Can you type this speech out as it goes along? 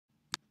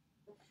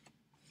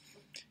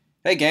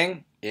Hey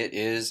gang, it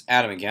is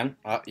Adam again.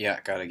 Yeah,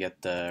 gotta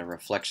get the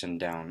reflection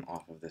down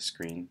off of the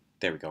screen.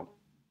 There we go.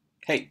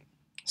 Hey,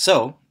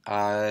 so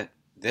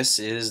this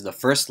is the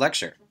first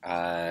lecture.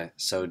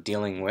 So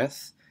dealing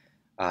with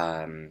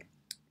um,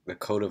 the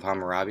Code of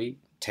Hammurabi,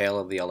 Tale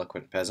of the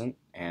Eloquent Peasant,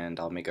 and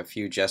I'll make a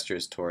few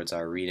gestures towards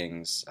our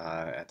readings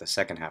at the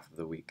second half of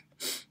the week.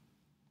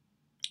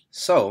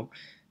 So,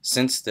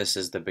 since this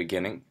is the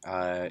beginning,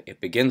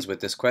 it begins with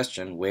this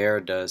question: where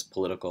does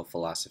political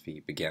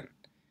philosophy begin?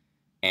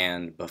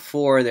 And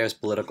before there's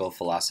political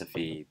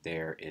philosophy,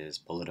 there is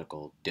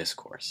political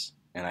discourse.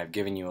 And I've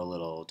given you a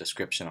little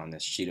description on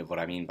this sheet of what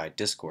I mean by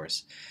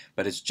discourse,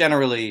 but it's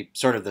generally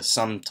sort of the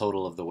sum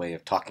total of the way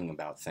of talking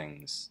about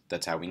things.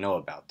 That's how we know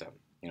about them.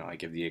 I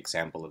give the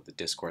example of the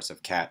discourse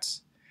of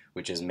cats,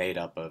 which is made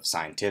up of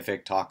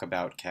scientific talk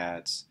about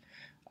cats,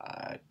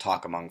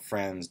 talk among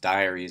friends,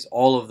 diaries,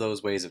 all of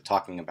those ways of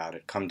talking about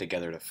it come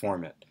together to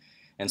form it.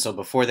 And so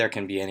before there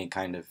can be any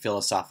kind of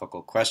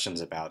philosophical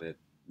questions about it,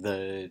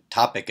 the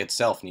topic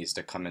itself needs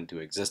to come into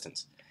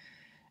existence.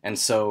 And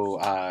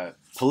so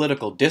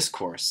political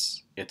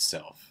discourse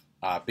itself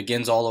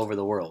begins all over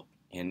the world,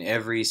 in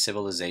every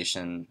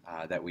civilization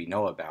that we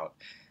know about.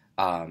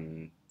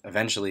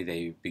 Eventually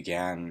they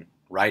began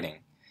writing.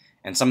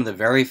 And some of the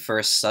very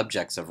first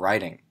subjects of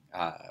writing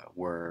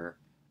were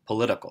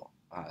political,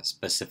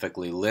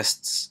 specifically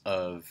lists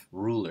of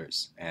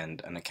rulers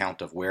and an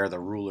account of where the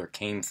ruler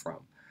came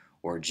from,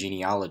 or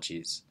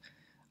genealogies.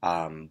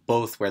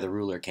 Both where the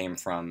ruler came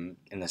from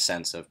in the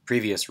sense of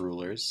previous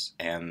rulers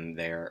and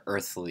their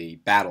earthly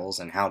battles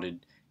and how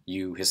did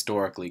you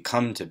historically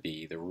come to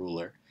be the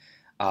ruler,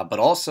 but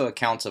also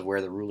accounts of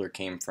where the ruler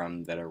came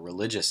from that are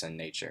religious in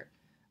nature.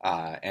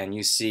 And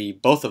you see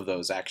both of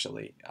those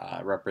actually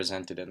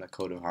represented in the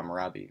Code of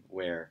Hammurabi,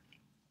 where,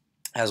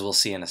 as we'll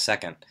see in a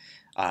second,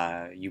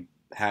 you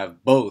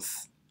have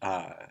both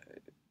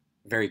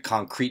very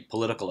concrete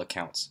political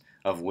accounts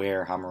of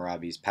where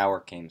Hammurabi's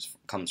power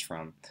comes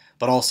from,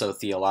 but also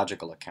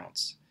theological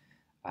accounts.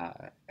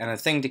 And a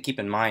thing to keep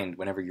in mind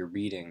whenever you're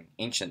reading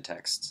ancient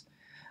texts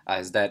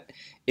is that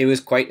it was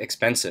quite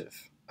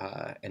expensive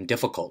and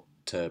difficult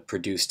to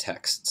produce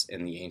texts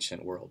in the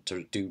ancient world,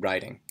 to do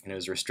writing, and it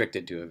was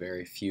restricted to a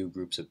very few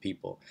groups of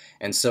people.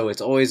 And so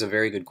it's always a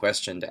very good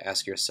question to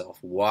ask yourself,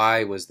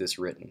 why was this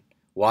written?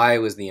 Why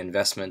was the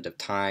investment of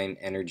time,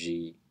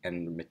 energy,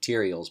 and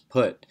materials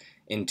put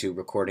into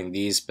recording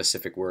these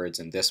specific words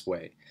in this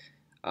way?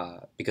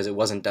 Because it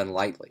wasn't done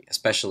lightly,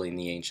 especially in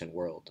the ancient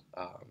world.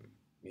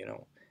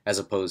 As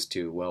opposed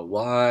to, well,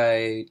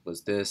 why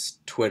was this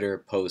Twitter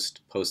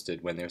post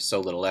posted when there's so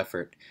little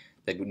effort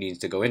that needs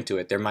to go into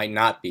it? There might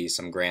not be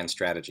some grand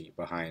strategy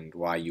behind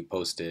why you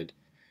posted,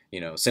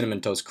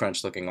 Cinnamon Toast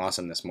Crunch looking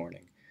awesome this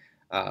morning.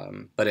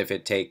 But if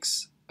it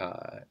takes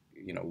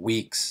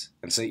weeks,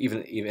 and so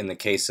even in the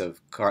case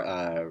of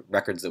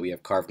records that we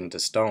have carved into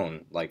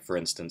stone, like for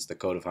instance the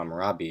Code of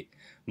Hammurabi,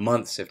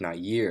 months if not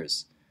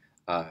years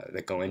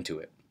that go into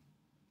it.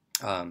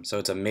 So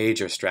it's a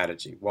major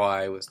strategy.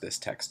 Why was this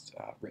text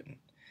written?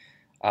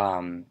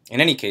 In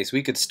any case,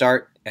 we could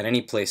start at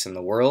any place in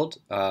the world,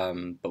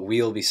 but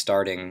we'll be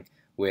starting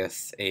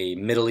with a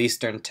Middle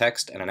Eastern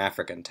text and an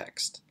African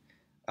text.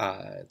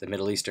 The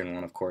Middle Eastern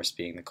one, of course,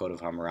 being the Code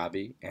of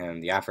Hammurabi,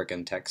 and the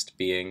African text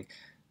being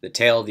the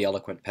Tale of the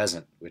Eloquent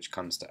Peasant, which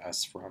comes to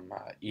us from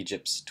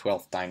Egypt's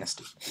 12th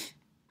dynasty.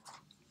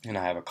 And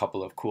I have a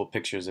couple of cool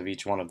pictures of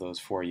each one of those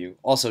for you.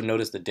 Also,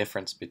 notice the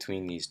difference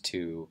between these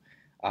two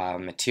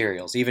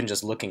materials, even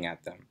just looking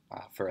at them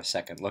for a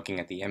second, looking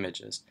at the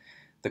images.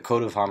 The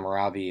Code of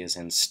Hammurabi is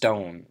in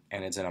stone,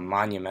 and it's in a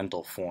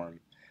monumental form.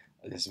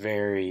 This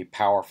very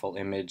powerful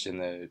image. In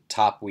the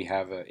top, we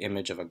have an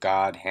image of a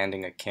god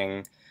handing a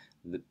king,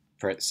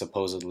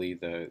 supposedly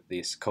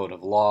this code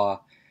of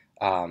law.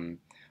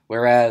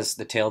 Whereas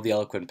the Tale of the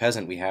Eloquent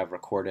Peasant we have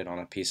recorded on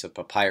a piece of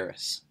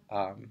papyrus.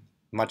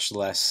 Much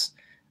less,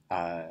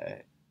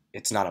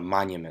 it's not a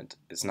monument.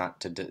 It's not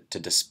to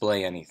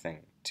display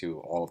anything to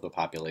all of the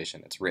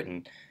population. It's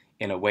written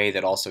in a way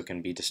that also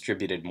can be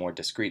distributed more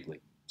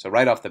discreetly. So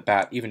right off the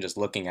bat, even just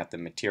looking at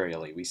them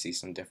materially, we see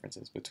some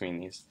differences between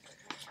these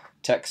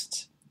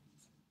texts.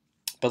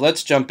 But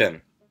let's jump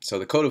in. So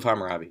the Code of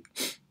Hammurabi.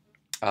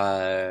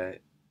 One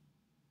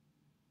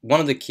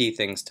of the key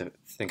things to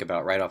think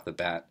about right off the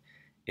bat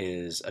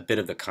is a bit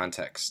of the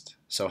context.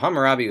 So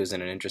Hammurabi was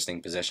in an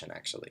interesting position,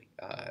 actually.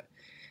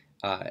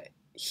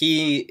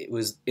 He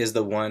is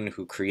the one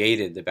who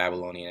created the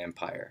Babylonian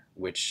Empire,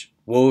 which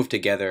wove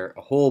together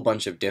a whole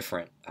bunch of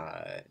different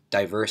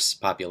diverse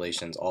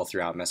populations all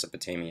throughout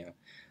Mesopotamia.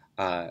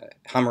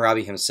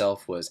 Hammurabi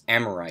himself was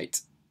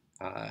Amorite,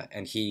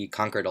 and he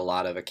conquered a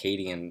lot of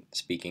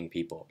Akkadian-speaking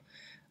people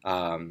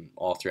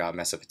all throughout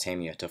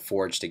Mesopotamia to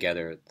forge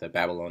together the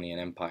Babylonian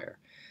Empire.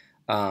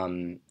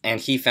 And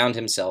he found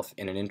himself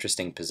in an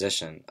interesting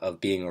position of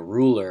being a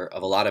ruler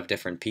of a lot of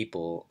different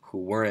people who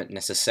weren't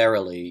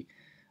necessarily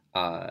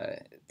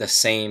the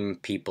same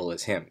people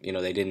as him.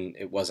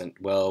 It wasn't,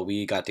 well,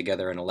 we got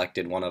together and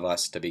elected one of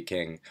us to be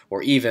king,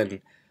 or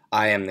even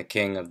I am the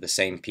king of the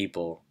same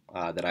people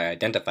that I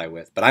identify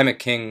with, but I'm a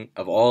king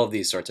of all of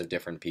these sorts of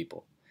different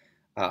people.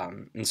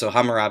 And so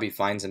Hammurabi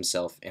finds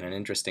himself in an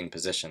interesting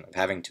position of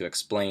having to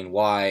explain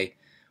why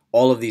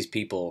all of these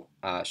people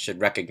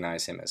should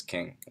recognize him as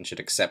king and should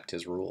accept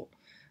his rule.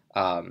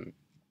 Um,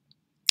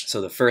 so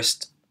the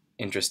first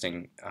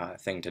interesting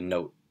thing to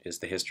note is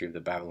the history of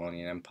the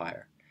Babylonian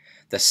Empire.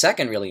 The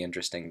second really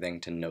interesting thing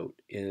to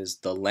note is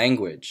the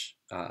language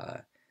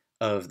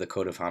of the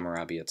Code of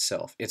Hammurabi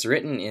itself. It's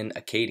written in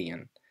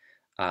Akkadian,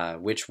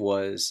 which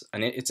was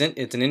it's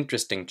an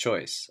interesting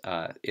choice.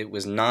 It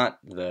was not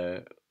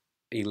the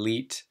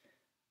elite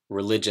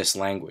religious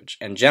language,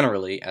 and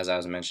generally, as I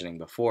was mentioning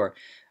before,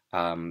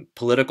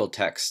 political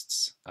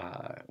texts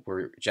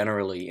were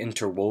generally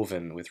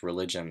interwoven with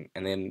religion,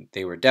 and then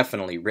they were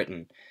definitely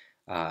written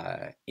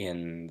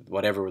in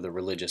whatever the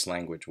religious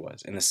language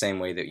was, in the same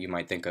way that you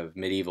might think of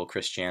medieval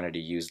Christianity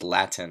used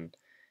Latin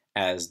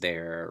as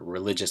their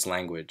religious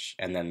language,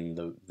 and then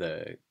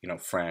the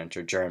French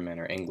or German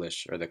or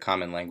English or the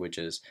common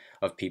languages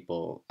of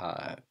people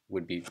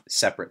would be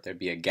separate. There'd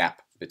be a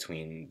gap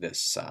between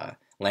this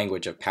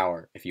language of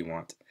power, if you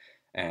want,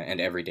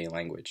 and everyday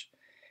language.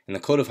 And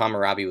the Code of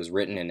Hammurabi was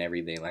written in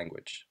everyday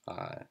language,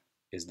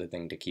 is the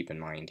thing to keep in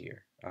mind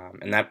here.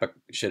 And that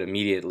should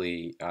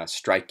immediately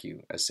strike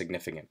you as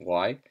significant.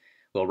 Why?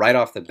 Well, right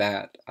off the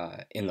bat,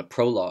 in the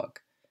prologue,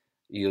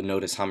 you'll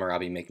notice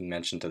Hammurabi making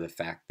mention to the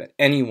fact that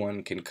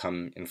anyone can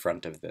come in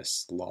front of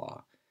this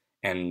law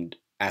and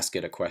ask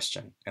it a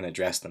question and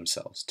address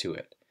themselves to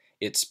it.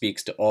 It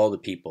speaks to all the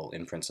people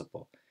in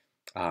principle.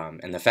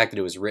 And the fact that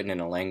it was written in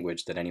a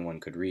language that anyone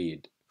could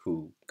read,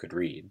 who could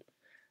read,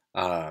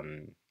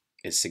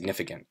 is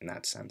significant in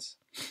that sense.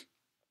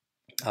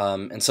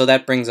 And so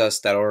that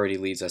already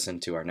leads us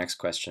into our next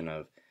question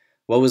of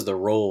what was the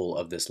role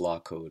of this law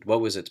code?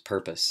 What was its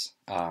purpose?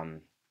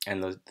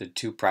 And the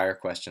two prior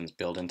questions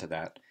build into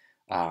that.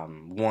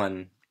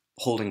 One,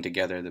 holding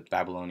together the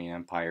Babylonian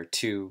Empire.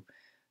 Two,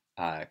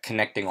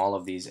 connecting all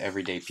of these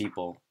everyday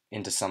people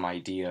into some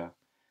idea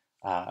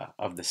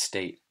of the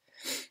state.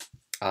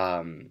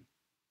 And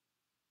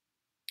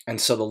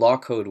so the law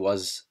code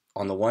was,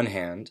 on the one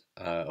hand,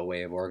 a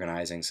way of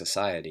organizing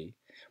society,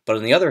 but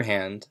on the other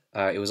hand,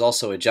 it was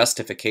also a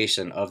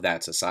justification of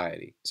that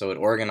society. So it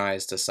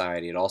organized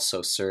society. It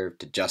also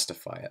served to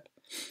justify it.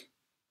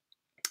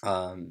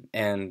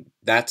 And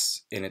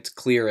that's in its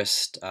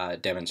clearest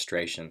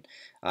demonstration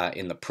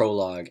in the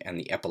prologue and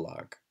the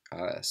epilogue.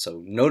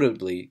 So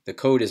notably, the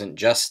code isn't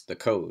just the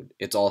code.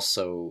 It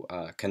also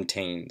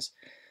contains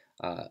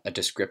a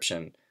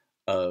description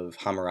of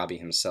Hammurabi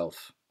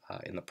himself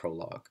in the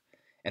prologue.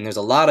 And there's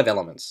a lot of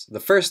elements. The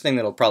first thing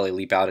that'll probably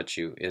leap out at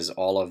you is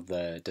all of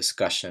the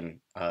discussion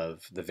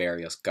of the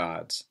various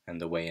gods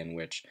and the way in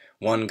which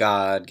one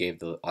god gave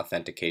the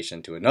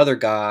authentication to another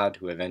god,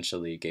 who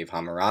eventually gave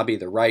Hammurabi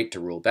the right to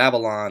rule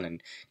Babylon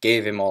and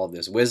gave him all of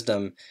this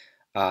wisdom.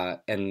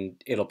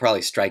 And it'll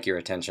probably strike your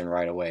attention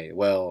right away.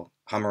 Well,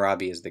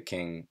 Hammurabi is the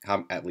king,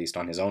 at least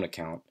on his own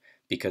account,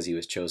 because he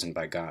was chosen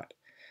by God.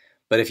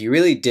 But if you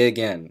really dig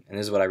in, and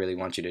this is what I really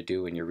want you to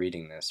do when you're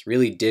reading this,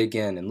 really dig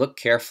in and look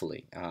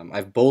carefully.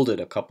 I've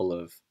bolded a couple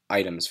of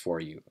items for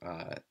you.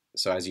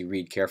 So as you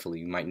read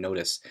carefully, you might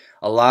notice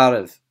a lot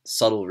of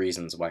subtle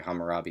reasons why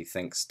Hammurabi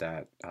thinks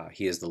that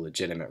he is the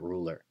legitimate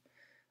ruler.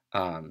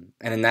 And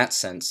in that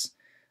sense,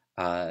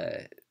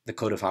 the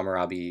Code of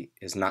Hammurabi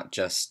is not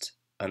just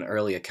an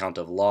early account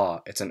of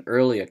law, it's an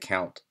early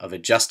account of a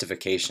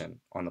justification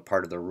on the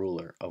part of the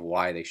ruler of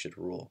why they should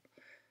rule.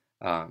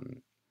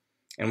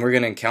 And we're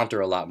going to encounter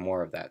a lot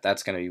more of that.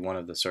 That's going to be one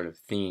of the sort of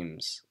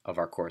themes of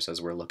our course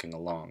as we're looking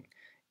along.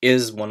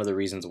 Is one of the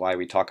reasons why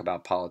we talk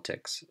about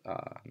politics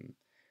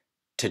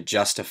to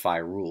justify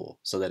rule,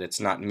 so that it's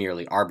not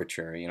merely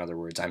arbitrary. In other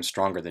words, I'm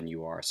stronger than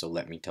you are, so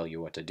let me tell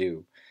you what to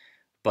do.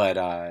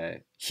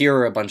 But here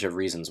are a bunch of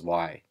reasons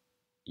why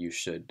you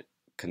should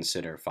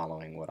consider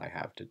following what I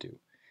have to do.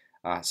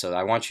 So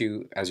I want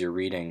you, as you're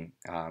reading,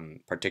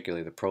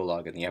 particularly the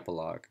prologue and the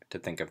epilogue, to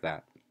think of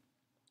that.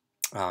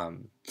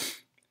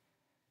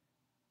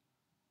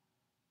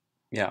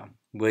 Yeah,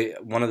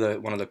 one of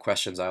the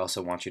questions I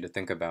also want you to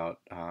think about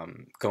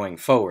going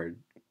forward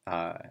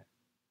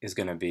is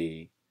going to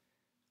be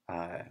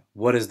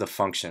what is the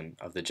function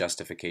of the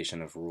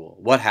justification of rule?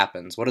 What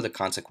happens? What are the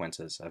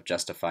consequences of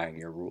justifying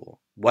your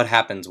rule? What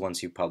happens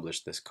once you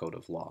publish this code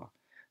of law?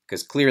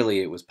 Because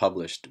clearly it was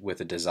published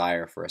with a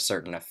desire for a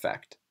certain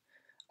effect.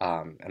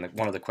 And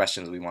one of the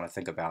questions we want to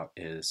think about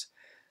is,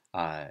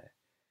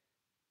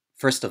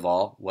 first of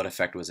all, what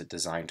effect was it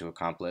designed to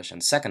accomplish?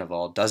 And second of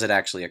all, does it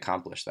actually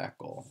accomplish that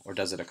goal? Or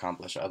does it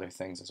accomplish other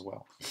things as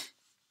well?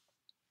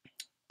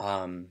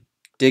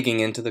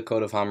 Digging into the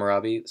Code of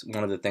Hammurabi,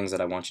 one of the things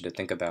that I want you to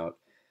think about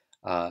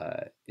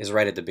is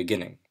right at the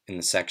beginning in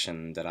the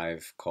section that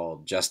I've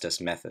called Justice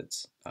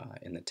Methods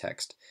in the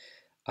text.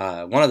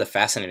 One of the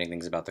fascinating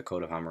things about the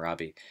Code of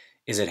Hammurabi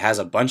is it has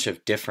a bunch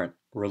of different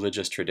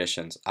religious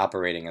traditions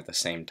operating at the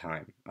same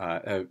time.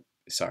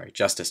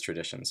 Justice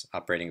traditions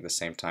operating at the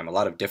same time. A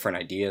lot of different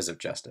ideas of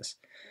justice.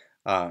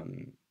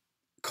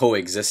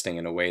 coexisting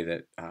in a way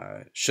that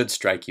should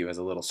strike you as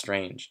a little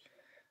strange.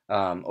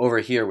 Over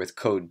here with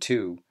Code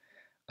 2,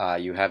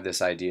 you have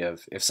this idea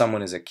of if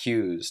someone is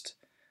accused,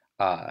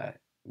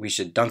 we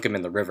should dunk them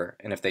in the river,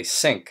 and if they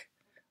sink,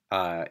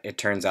 it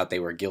turns out they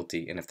were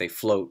guilty, and if they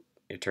float,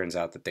 it turns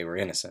out that they were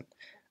innocent.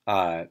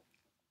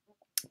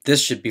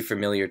 This should be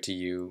familiar to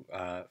you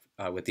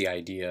with the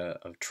idea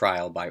of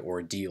trial by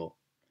ordeal.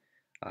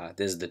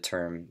 This is the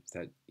term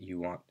that you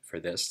want for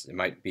this. It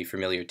might be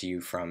familiar to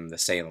you from the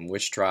Salem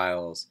witch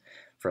trials,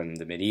 from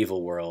the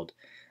medieval world.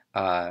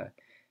 And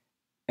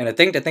a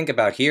thing to think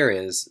about here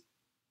is,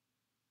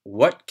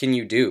 what can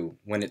you do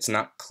when it's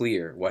not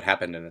clear what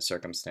happened in a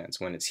circumstance,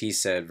 when it's he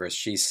said versus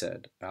she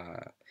said?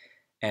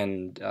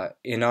 In the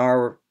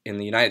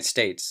United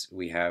States,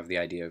 we have the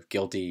idea of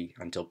guilty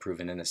until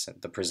proven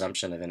innocent, the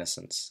presumption of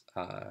innocence,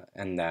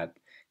 and that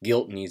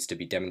guilt needs to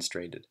be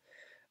demonstrated.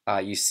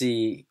 You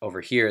see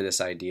over here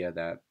this idea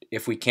that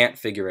if we can't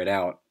figure it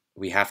out,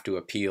 we have to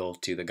appeal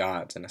to the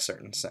gods in a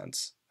certain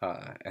sense.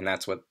 And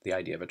that's what the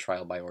idea of a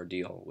trial by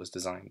ordeal was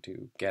designed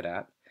to get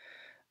at.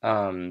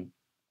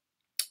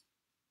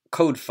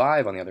 Code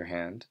 5, on the other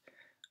hand,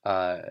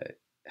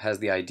 has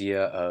the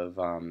idea of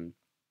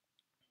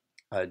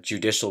a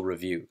judicial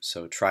review,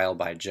 so trial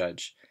by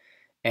judge.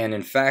 And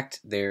in fact,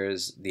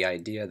 there's the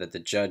idea that the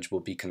judge will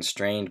be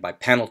constrained by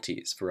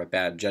penalties for a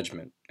bad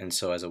judgment, and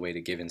so as a way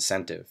to give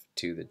incentive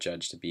to the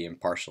judge to be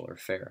impartial or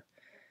fair.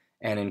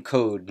 And in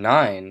Code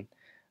 9,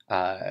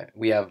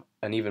 we have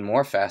an even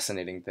more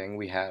fascinating thing.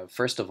 We have,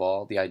 first of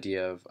all, the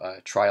idea of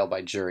trial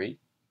by jury.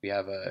 We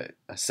have a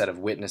set of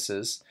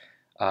witnesses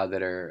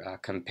that are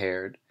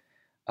compared.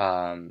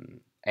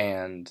 And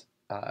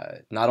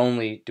not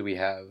only do we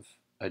have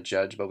a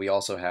judge, but we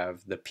also have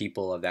the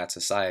people of that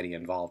society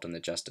involved in the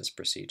justice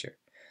procedure.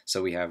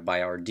 So we have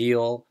by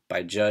ordeal,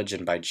 by judge,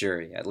 and by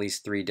jury, at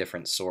least 3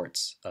 different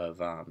sorts of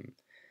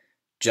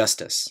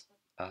justice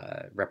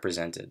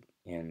represented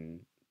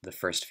in the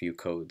first few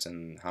codes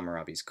in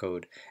Hammurabi's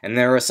code. And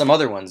there are some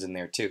other ones in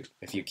there too,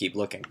 if you keep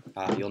looking.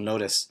 You'll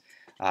notice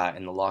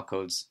in the law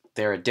codes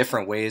there are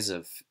different ways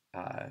of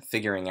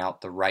figuring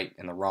out the right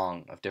and the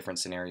wrong of different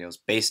scenarios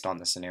based on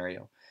the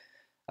scenario.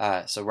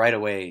 So right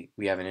away,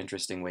 we have an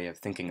interesting way of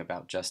thinking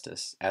about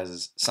justice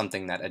as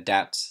something that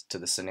adapts to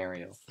the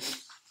scenario.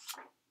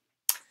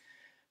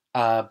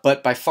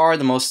 But by far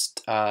the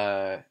most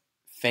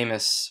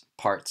famous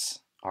parts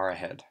are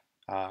ahead.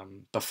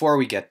 Before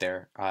we get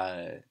there,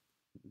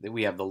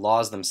 we have the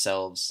laws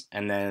themselves,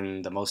 and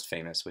then the most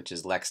famous, which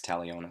is lex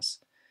talionis.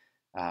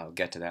 We'll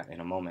get to that in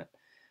a moment.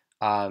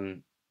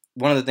 One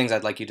of the things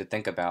I'd like you to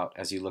think about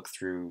as you look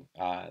through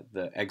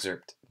the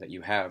excerpt that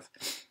you have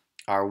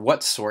are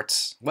what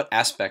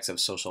aspects of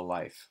social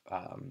life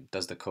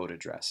does the code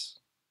address?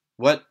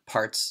 What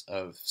parts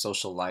of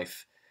social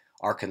life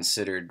are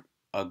considered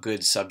a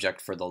good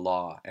subject for the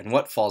law, and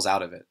what falls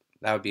out of it?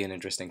 That would be an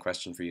interesting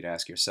question for you to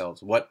ask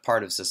yourselves. What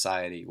part of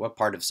society, what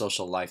part of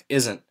social life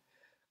isn't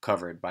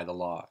covered by the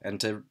law? And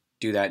to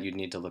do that, you'd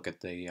need to look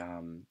at the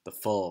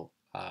full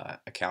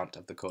account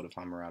of the Code of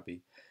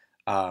Hammurabi,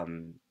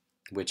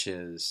 which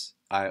is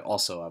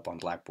also up on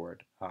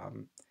Blackboard.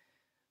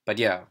 But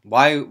yeah,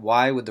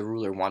 why would the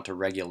ruler want to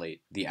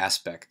regulate the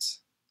aspects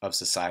of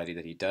society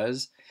that he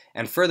does?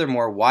 And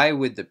furthermore, why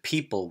would the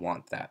people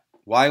want that?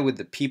 Why would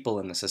the people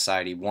in the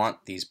society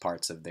want these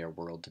parts of their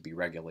world to be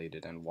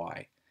regulated, and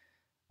why?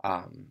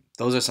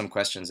 Those are some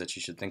questions that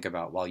you should think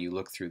about while you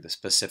look through the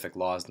specific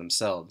laws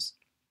themselves.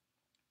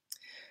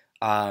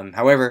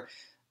 However,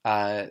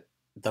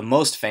 the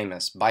most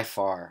famous, by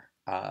far,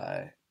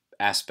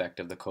 aspect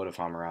of the Code of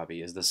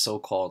Hammurabi is the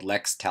so-called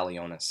lex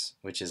talionis,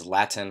 which is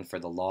Latin for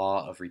the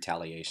law of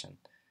retaliation,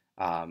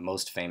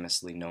 most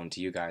famously known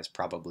to you guys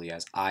probably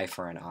as eye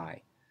for an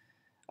eye.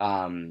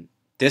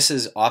 This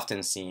is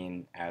often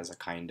seen as a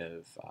kind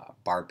of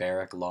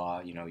barbaric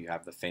law. You know, you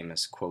have the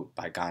famous quote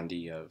by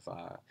Gandhi of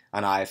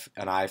an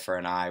eye for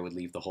an eye would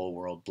leave the whole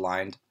world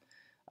blind.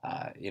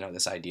 You know,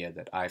 this idea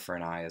that eye for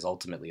an eye is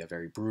ultimately a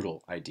very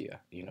brutal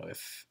idea. You know,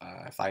 if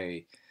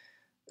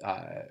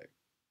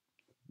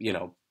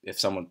if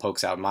someone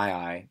pokes out my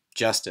eye,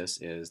 justice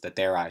is that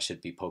their eye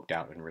should be poked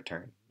out in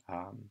return.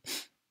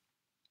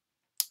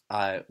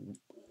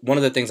 One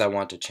of the things I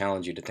want to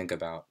challenge you to think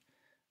about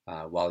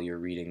while you're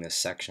reading this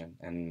section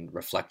and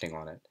reflecting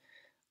on it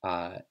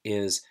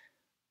is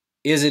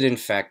it in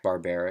fact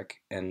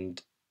barbaric?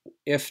 And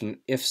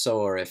if so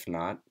or if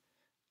not,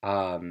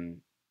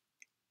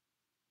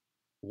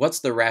 what's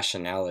the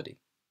rationality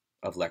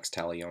of lex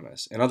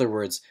talionis? In other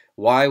words,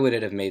 why would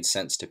it have made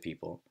sense to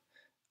people?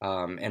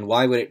 And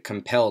why would it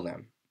compel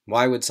them?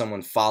 Why would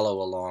someone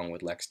follow along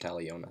with lex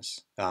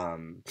talionis?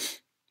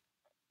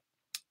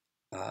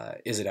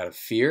 Is it out of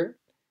fear?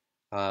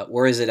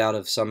 Or is it out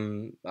of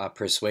some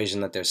persuasion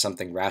that there's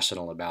something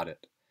rational about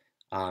it?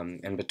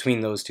 And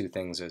between those two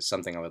things is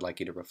something I would like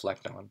you to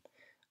reflect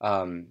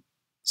on.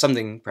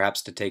 Something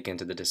perhaps to take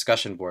into the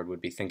discussion board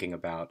would be thinking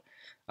about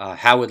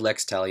how would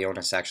lex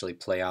talionis actually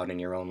play out in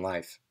your own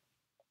life?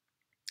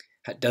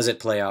 Does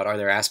it play out? Are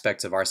there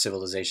aspects of our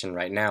civilization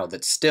right now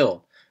that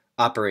still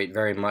operate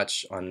very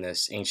much on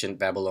this ancient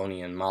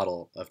Babylonian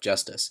model of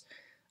justice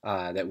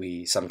that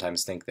we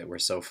sometimes think that we're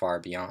so far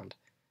beyond.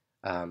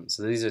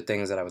 So these are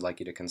things that I would like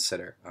you to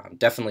consider.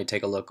 Definitely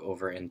take a look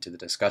over into the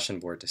discussion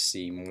board to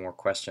see more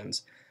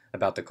questions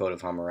about the Code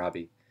of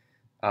Hammurabi.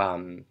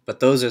 But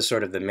those are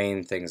sort of the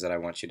main things that I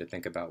want you to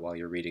think about while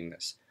you're reading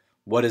this.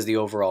 What is the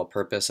overall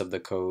purpose of the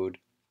code?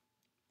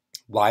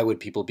 Why would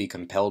people be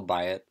compelled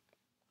by it?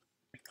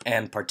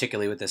 And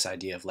particularly with this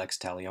idea of lex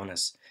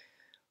talionis,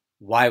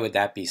 why would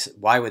that be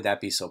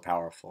so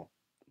powerful?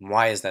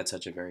 Why is that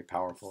such a very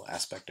powerful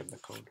aspect of the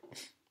code?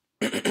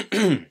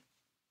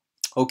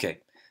 Okay,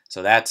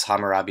 so that's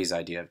Hammurabi's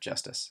idea of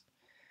justice.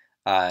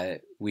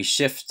 We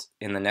shift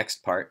in the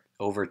next part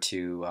over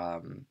to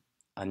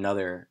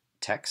another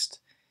text.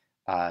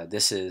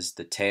 This is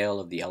the Tale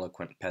of the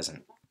Eloquent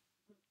Peasant,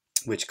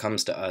 which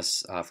comes to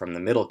us from the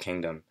Middle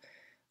Kingdom.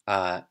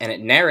 And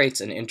it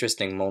narrates an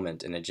interesting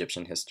moment in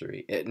Egyptian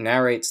history. It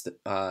narrates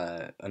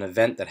an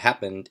event that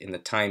happened in the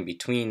time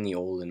between the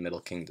Old and Middle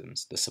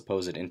Kingdoms, the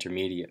supposed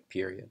intermediate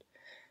period,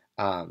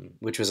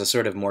 which was a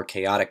sort of more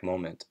chaotic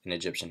moment in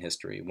Egyptian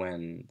history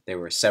when there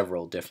were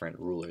several different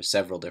rulers,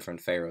 several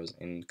different pharaohs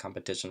in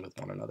competition with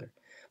one another.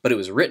 But it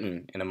was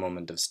written in a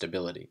moment of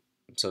stability.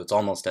 So it's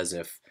almost as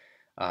if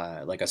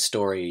like a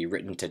story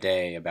written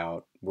today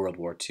about World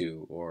War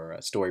II, or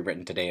a story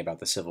written today about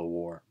the Civil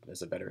War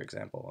is a better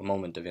example, a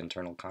moment of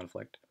internal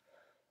conflict.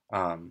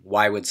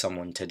 Why would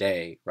someone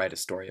today write a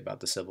story about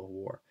the Civil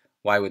War?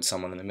 Why would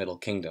someone in the Middle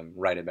Kingdom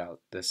write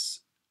about this,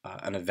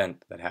 an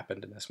event that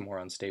happened in this more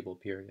unstable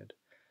period?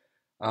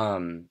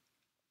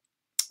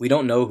 We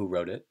don't know who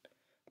wrote it,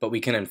 but we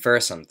can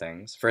infer some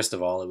things. First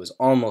of all, it was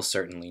almost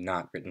certainly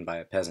not written by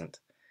a peasant.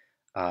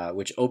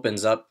 Which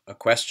opens up a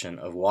question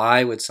of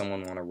why would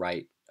someone want to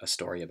write a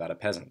story about a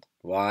peasant?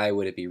 Why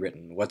would it be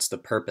written? What's the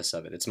purpose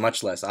of it? It's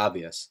much less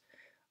obvious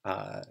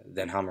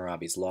than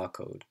Hammurabi's law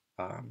code.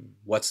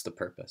 What's the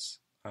purpose?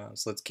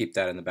 So let's keep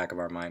that in the back of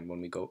our mind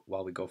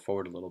while we go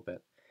forward a little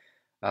bit.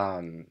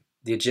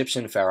 The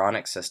Egyptian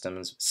pharaonic system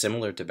is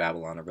similar to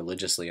Babylon, a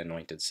religiously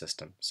anointed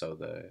system. So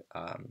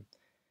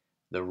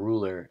the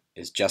ruler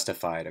is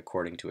justified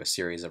according to a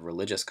series of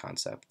religious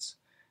concepts.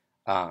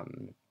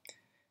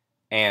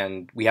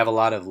 And we have a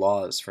lot of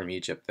laws from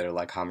Egypt that are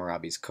like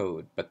Hammurabi's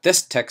code. But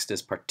this text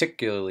is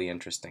particularly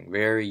interesting,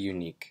 very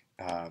unique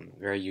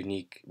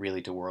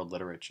really to world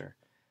literature,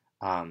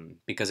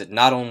 because it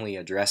not only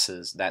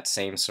addresses that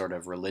same sort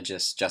of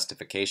religious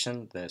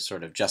justification, the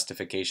sort of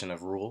justification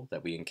of rule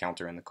that we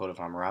encounter in the Code of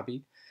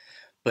Hammurabi,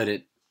 but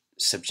it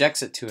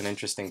subjects it to an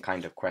interesting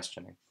kind of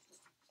questioning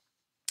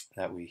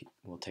that we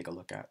will take a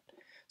look at.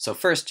 So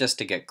first, just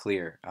to get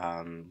clear,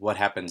 what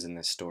happens in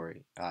this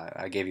story?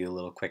 I gave you a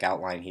little quick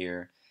outline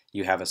here.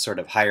 You have a sort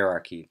of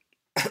hierarchy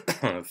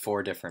of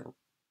 4 different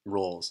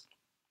roles.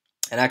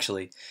 And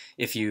actually,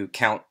 if you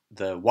count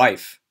the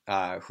wife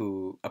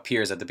who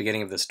appears at the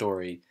beginning of the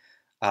story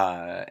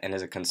and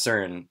is a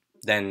concern,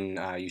 then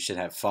you should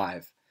have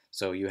 5.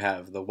 So you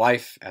have the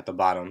wife at the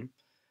bottom,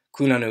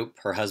 Kunanup,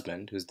 her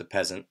husband, who's the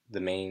peasant, the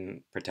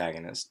main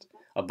protagonist.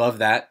 Above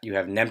that, you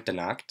have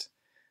Nemtanacht,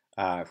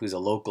 who's a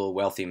local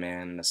wealthy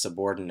man and a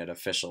subordinate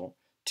official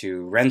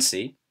to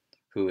Renzi,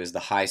 who is the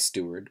high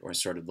steward, or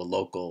sort of the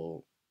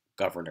local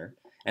governor.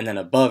 And then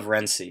above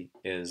Renzi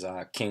is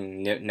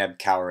King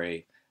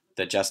Nebkowry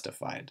the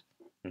Justified.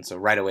 And so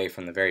right away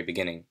from the very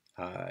beginning,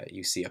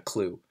 you see a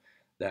clue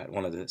that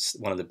one of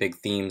the big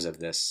themes of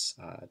this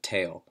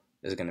tale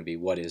is going to be,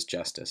 what is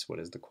justice? What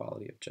is the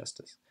quality of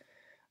justice?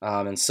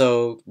 And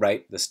so,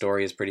 right, the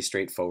story is pretty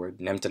straightforward.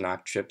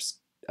 Nemtanacht tricks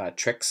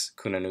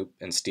Kunanup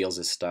and steals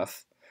his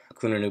stuff.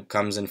 Kunanup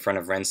comes in front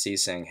of Renzi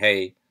saying,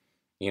 hey,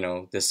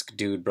 this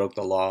dude broke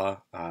the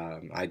law.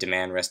 I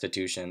demand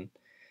restitution.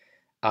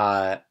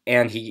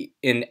 And he,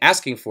 in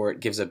asking for it,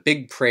 gives a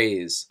big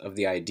praise of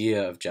the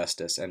idea of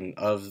justice and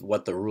of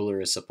what the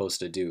ruler is supposed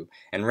to do.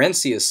 And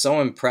Renzi is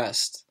so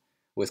impressed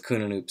with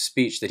Kunanup's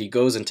speech that he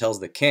goes and tells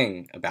the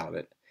king about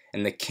it.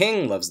 And the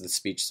king loves the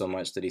speech so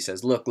much that he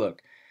says,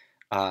 look,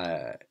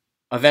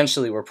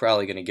 eventually we're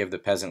probably going to give the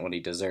peasant what he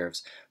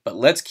deserves, but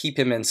let's keep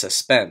him in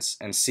suspense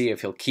and see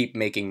if he'll keep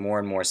making more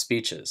and more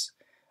speeches.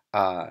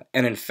 And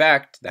in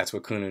fact, that's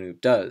what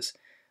Kunanup does.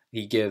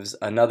 He gives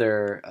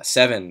another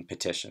 7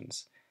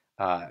 petitions.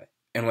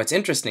 And what's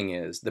interesting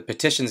is the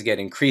petitions get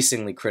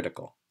increasingly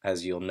critical,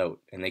 as you'll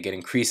note, and they get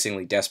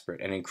increasingly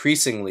desperate and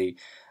increasingly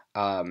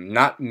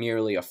not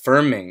merely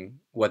affirming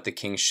what the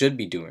king should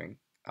be doing,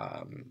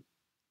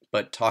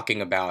 but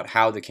talking about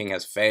how the king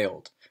has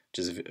failed,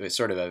 which is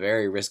sort of a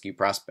very risky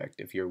prospect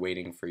if you're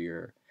waiting for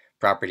your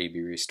property to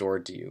be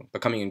restored to you,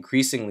 becoming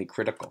increasingly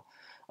critical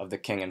of the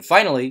king. And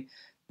finally,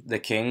 the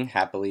king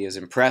happily is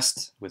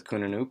impressed with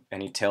Kunanup,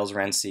 and he tells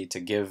Renzi to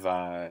give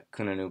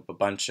Kunanup a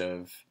bunch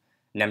of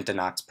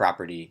Nemtanacht's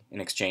property in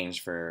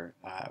exchange for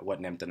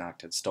what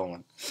Nemtanacht had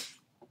stolen.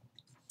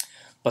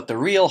 But the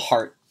real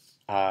heart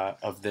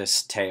of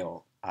this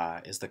tale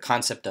is the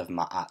concept of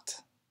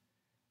Ma'at.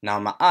 Now,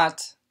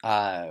 Ma'at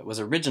was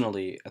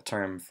originally a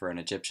term for an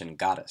Egyptian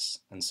goddess,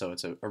 and so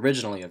it's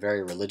originally a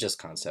very religious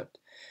concept.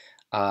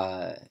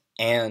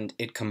 and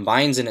it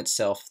combines in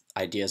itself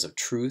ideas of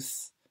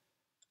truth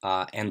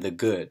and the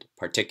good,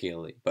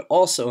 particularly, but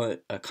also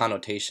a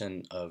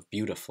connotation of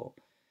beautiful.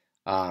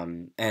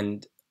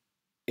 And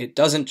it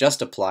doesn't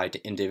just apply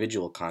to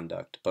individual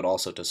conduct, but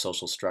also to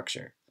social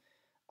structure.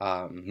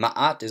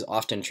 Ma'at is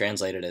often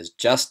translated as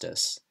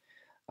justice,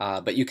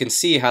 but you can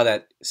see how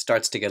that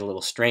starts to get a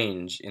little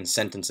strange in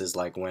sentences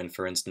like when,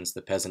 for instance,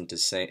 the peasant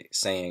is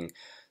saying,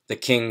 the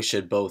king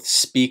should both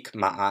speak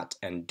ma'at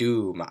and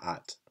do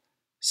ma'at.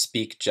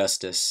 Speak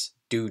justice,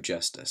 do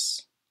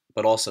justice,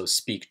 but also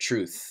speak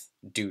truth,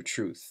 do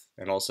truth,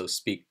 and also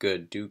speak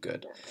good, do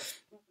good.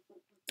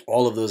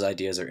 All of those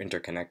ideas are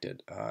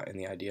interconnected in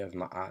the idea of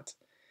ma'at.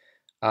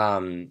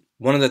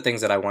 One of the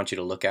things that I want you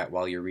to look at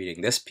while you're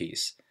reading this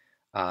piece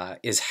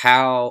is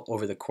how,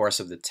 over the course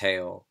of the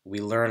tale, we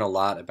learn a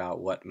lot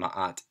about what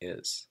ma'at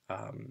is.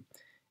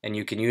 And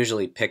you can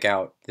usually pick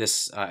out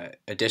this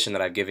edition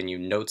that I've given you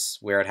notes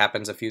where it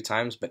happens a few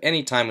times, but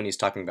any time when he's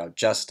talking about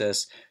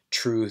justice,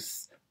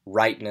 truth,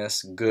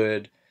 rightness,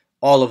 good,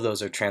 all of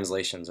those are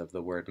translations of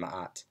the word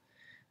ma'at.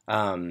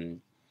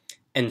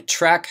 And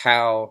track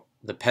how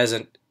the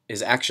peasant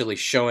is actually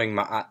showing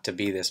ma'at to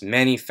be this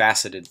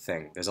many-faceted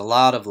thing. There's a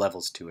lot of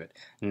levels to it,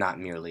 not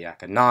merely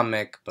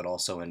economic, but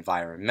also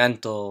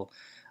environmental,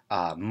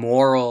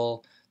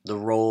 moral, the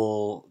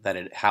role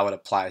that how it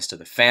applies to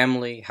the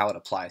family, how it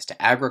applies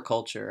to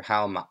agriculture,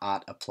 how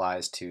ma'at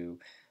applies to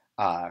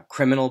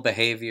criminal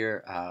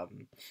behavior.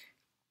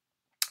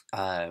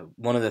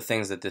 One of the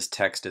things that this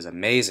text is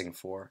amazing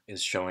for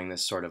is showing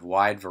this sort of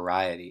wide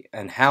variety,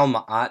 and how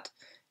ma'at,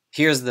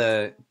 here's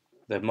the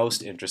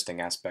most interesting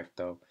aspect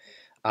though.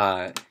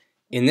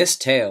 In this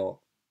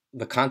tale,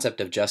 the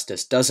concept of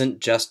justice doesn't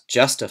just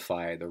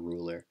justify the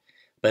ruler,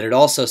 but it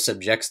also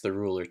subjects the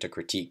ruler to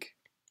critique.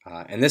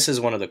 And this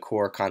is one of the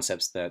core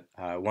concepts that,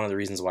 one of the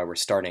reasons why we're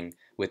starting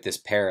with this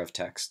pair of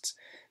texts.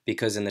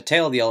 Because in the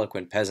Tale of the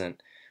Eloquent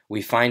Peasant,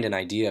 we find an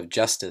idea of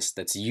justice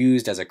that's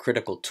used as a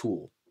critical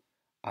tool,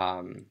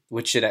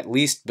 which should at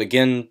least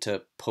begin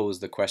to pose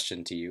the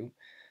question to you,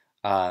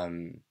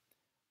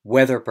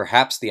 whether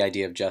perhaps the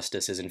idea of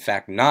justice is in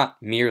fact not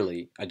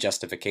merely a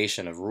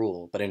justification of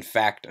rule, but in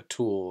fact a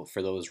tool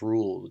for those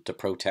ruled to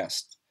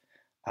protest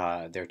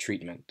their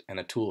treatment, and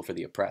a tool for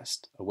the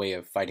oppressed, a way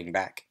of fighting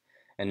back,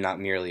 and not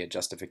merely a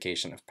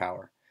justification of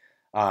power.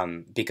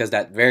 Because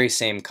that very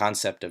same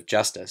concept of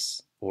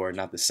justice, or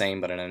not the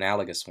same but an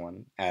analogous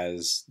one,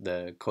 as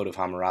the Code of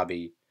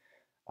Hammurabi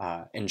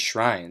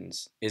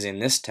enshrines, is in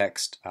this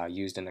text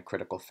used in a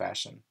critical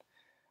fashion.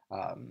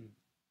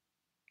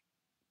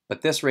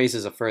 But this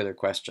raises a further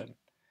question.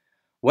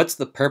 What's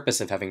the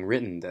purpose of having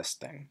written this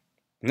thing?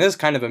 And this is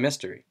kind of a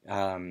mystery,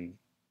 and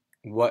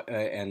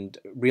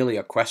really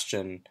a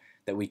question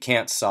that we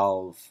can't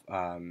solve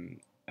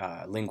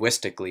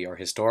linguistically or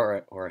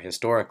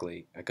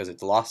historically, because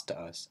it's lost to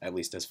us, at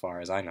least as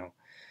far as I know.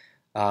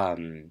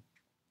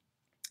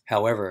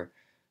 However,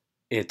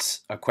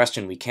 it's a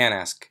question we can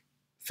ask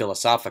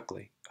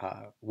philosophically.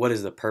 What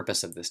is the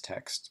purpose of this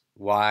text?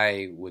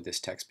 Why would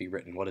this text be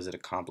written? What does it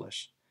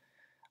accomplish?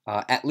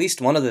 At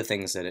least one of the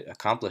things that it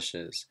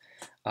accomplishes,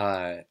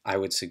 I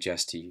would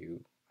suggest to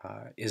you,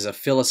 is a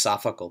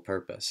philosophical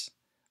purpose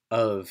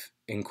of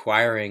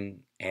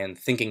inquiring and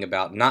thinking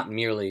about not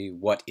merely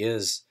what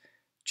is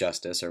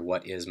justice or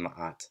what is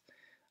ma'at,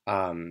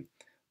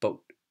 but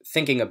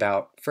thinking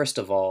about, first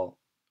of all,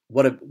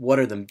 what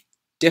are the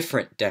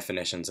different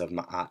definitions of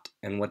ma'at,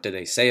 and what do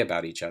they say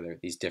about each other,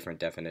 these different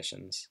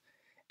definitions?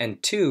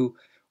 And two,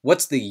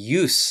 what's the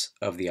use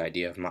of the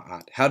idea of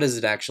ma'at? How does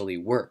it actually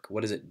work?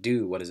 What does it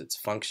do? What is its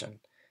function?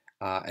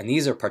 And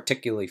these are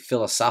particularly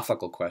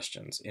philosophical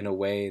questions in a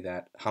way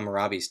that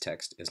Hammurabi's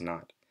text is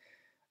not.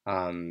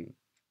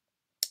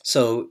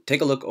 So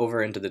take a look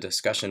over into the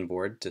discussion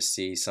board to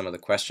see some of the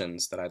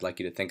questions that I'd like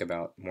you to think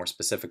about more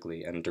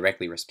specifically and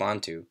directly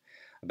respond to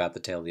about the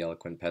Tale of the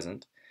Eloquent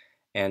Peasant.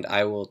 And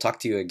I will talk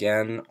to you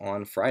again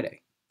on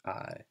Friday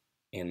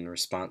in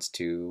response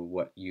to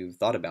what you've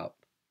thought about.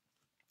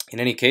 In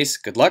any case,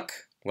 good luck,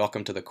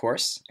 welcome to the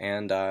course,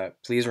 and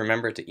please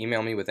remember to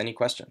email me with any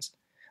questions.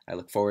 I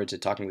look forward to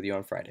talking with you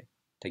on Friday.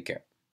 Take care.